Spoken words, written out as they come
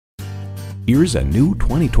Here's a new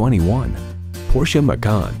 2021 Porsche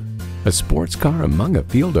Macan. A sports car among a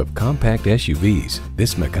field of compact SUVs,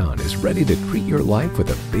 this Macan is ready to treat your life with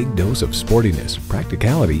a big dose of sportiness,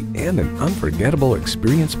 practicality, and an unforgettable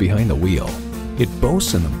experience behind the wheel. It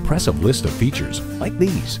boasts an impressive list of features like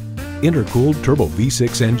these: intercooled turbo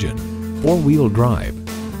V6 engine, 4-wheel drive,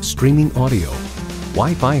 streaming audio,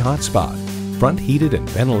 Wi-Fi hotspot, front heated and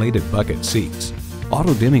ventilated bucket seats,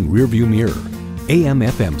 auto-dimming rearview mirror,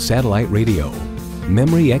 AM/FM satellite radio,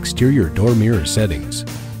 memory exterior door mirror settings,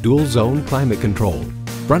 dual zone climate control,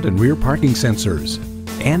 front and rear parking sensors,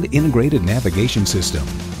 and integrated navigation system.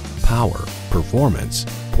 Power, performance,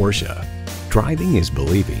 Porsche. Driving is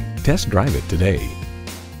believing. Test drive it today.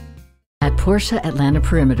 At Porsche Atlanta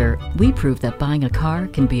Perimeter, we prove that buying a car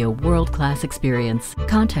can be a world-class experience.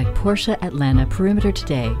 Contact Porsche Atlanta Perimeter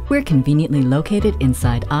today. We're conveniently located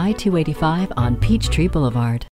inside I-285 on Peachtree Boulevard.